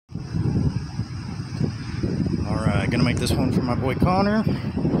gonna make this one for my boy Connor.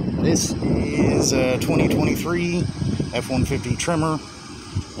 This is a 2023 F-150 trimmer,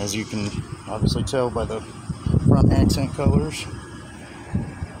 as you can obviously tell by the front accent colors.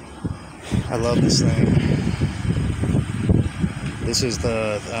 I love this thing. This is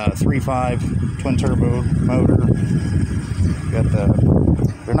the 3.5 twin turbo motor. Got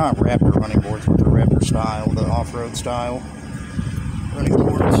they're not Raptor running boards, but they're Raptor style, the off-road style running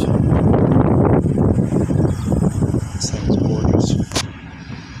boards. This thing is gorgeous.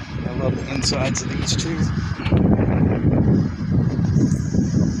 I love the insides of these too.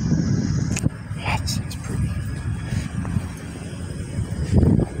 Ah, this thing's pretty.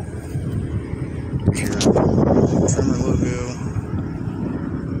 There's your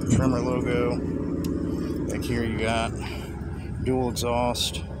trimmer logo. Back here you got dual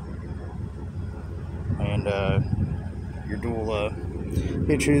exhaust and your dual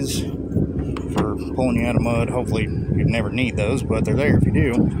hitches for pulling you out of mud. Hopefully you'd never need those, but they're there if you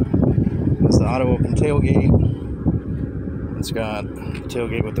do. It's the auto open tailgate. It's got the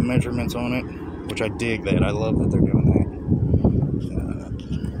tailgate with the measurements on it, which I dig that. I love that they're doing that.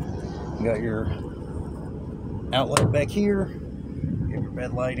 You got your outlet back here. You have your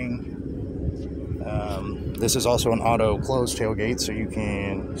bed lighting. This is also an auto close tailgate, so you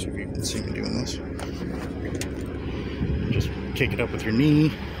can see if you can see me doing this. Just kick it up with your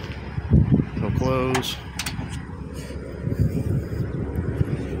knee. It'll close.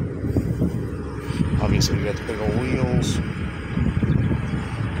 Obviously, you got the big old wheels.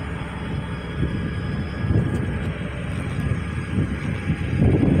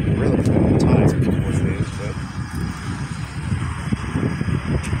 Really cool tires with these, but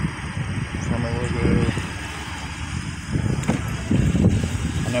from a logo.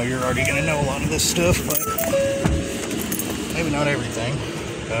 I know you're already gonna know a lot of this stuff, but maybe not everything.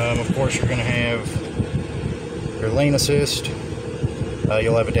 Of course, you're gonna have your lane assist.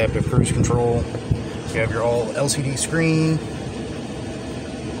 You'll have adaptive cruise control. You have your all LCD screen.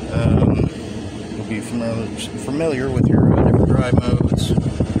 You'll be familiar with your different drive modes.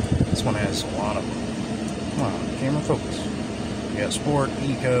 This one has a lot of them. Come on, camera focus. You got sport,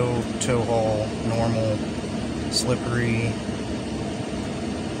 eco, tow haul, normal, slippery,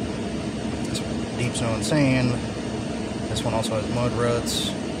 deep snow and sand. This one also has mud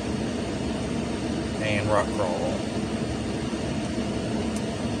ruts and rock crawl.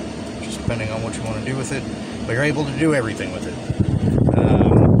 Just depending on what you want to do with it, but you're able to do everything with it.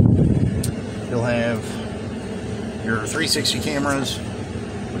 You'll have your 360 cameras,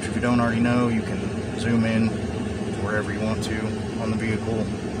 which if you don't already know, you can zoom in to wherever you want to on the vehicle.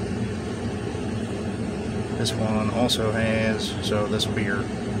 This one also has, so this will be your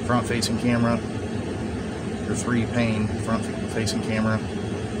front-facing camera, your 3-pane front-facing camera,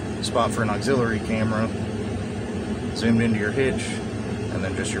 spot for an auxiliary camera, zoomed into your hitch, and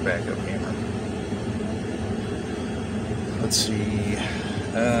then just your backup camera. Let's see.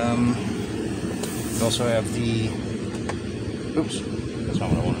 You also have the, oops, that's not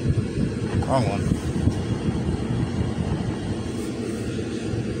what I wanted. Wrong one.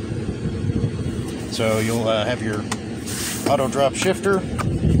 So you'll have your auto drop shifter,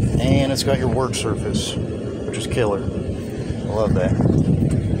 and it's got your work surface, which is killer. I love that.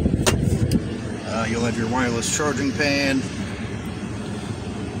 You'll have your wireless charging pad,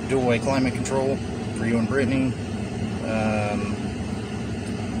 dual-way climate control for you and Brittany.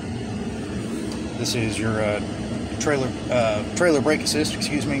 This is your trailer brake assist,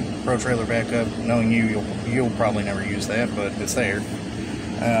 excuse me, pro trailer backup. Knowing you'll probably never use that, but it's there.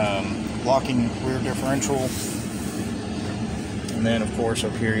 Locking rear differential, and then of course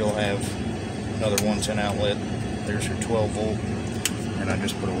up here you'll have another 110 outlet. There's your 12 volt, and I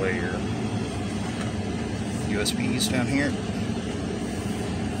just put away your USBs down here.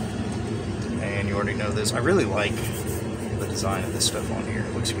 And you already know this. I really like the design of this stuff on here.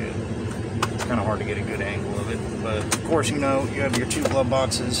 It looks good. It's kind of hard to get a good angle of it, but of course, you know, you have your 2 glove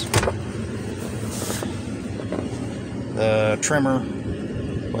boxes, the trimmer,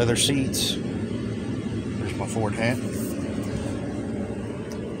 leather seats. There's my Ford hat.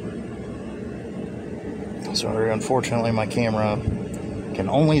 Sorry, unfortunately my camera can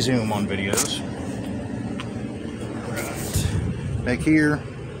only zoom on videos. Right. Back here,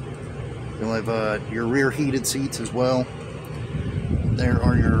 you'll have your rear heated seats as well. There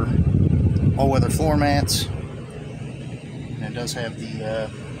are your all-weather floor mats. And it does have the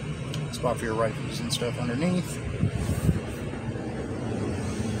spot for your rifles and stuff underneath.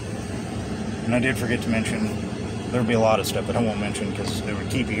 And I did forget to mention, there'll be a lot of stuff that I won't mention because it would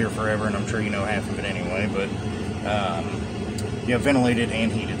keep you here forever, and I'm sure you know half of it anyway, but you have ventilated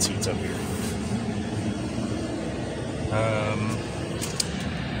and heated seats up here.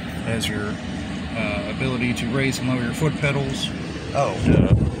 Has your ability to raise and lower your foot pedals. Oh,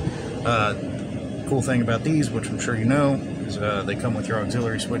 cool thing about these, which I'm sure you know, is they come with your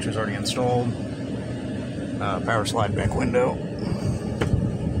auxiliary switches already installed. Power slide back window.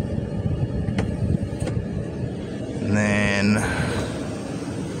 And then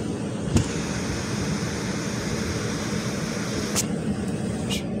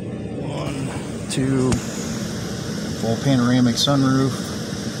one, two, full panoramic sunroof.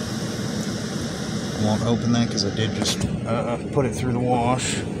 I won't open that because I did just put it through the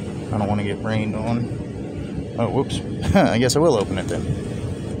wash. I don't want to get rained on. Oh, whoops. I guess I will open it then.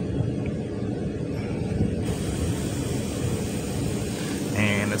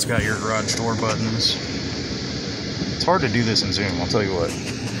 And it's got your garage door buttons. It's hard to do this in Zoom, I'll tell you what.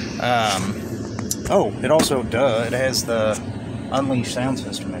 Oh, it also, it has the Unleashed sound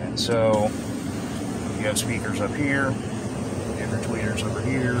system in it. So you have speakers up here, you have your tweeters over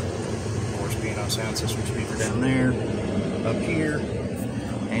here, of course B&O sound system speaker down there, up here,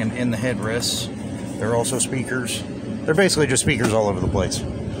 and in the headrests there are also speakers. They're basically just speakers all over the place.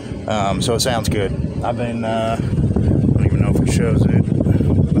 So it sounds good. I've been, I don't even know if it shows it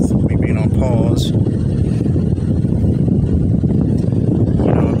with me being on pause. You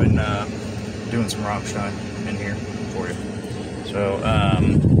know, I've been doing some Rammstein in here for you. So,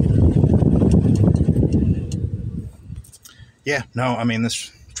 yeah, no, I mean,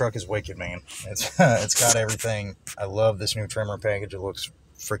 this truck is wicked, man. It's got everything. I love this new trimmer package. It looks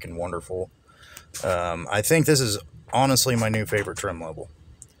freaking wonderful. I think this is honestly my new favorite trim level,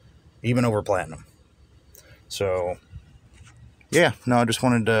 even over Platinum. So, yeah, no, I just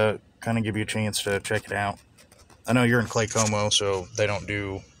wanted to kind of give you a chance to check it out. I know you're in Clay Como, so they don't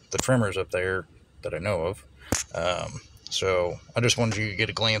do the trimmers up there that I know of. So I just wanted you to get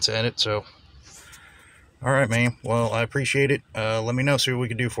a glance at it. So, all right, man. Well, I appreciate it. Let me know, see what we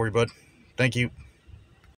can do for you, bud. Thank you.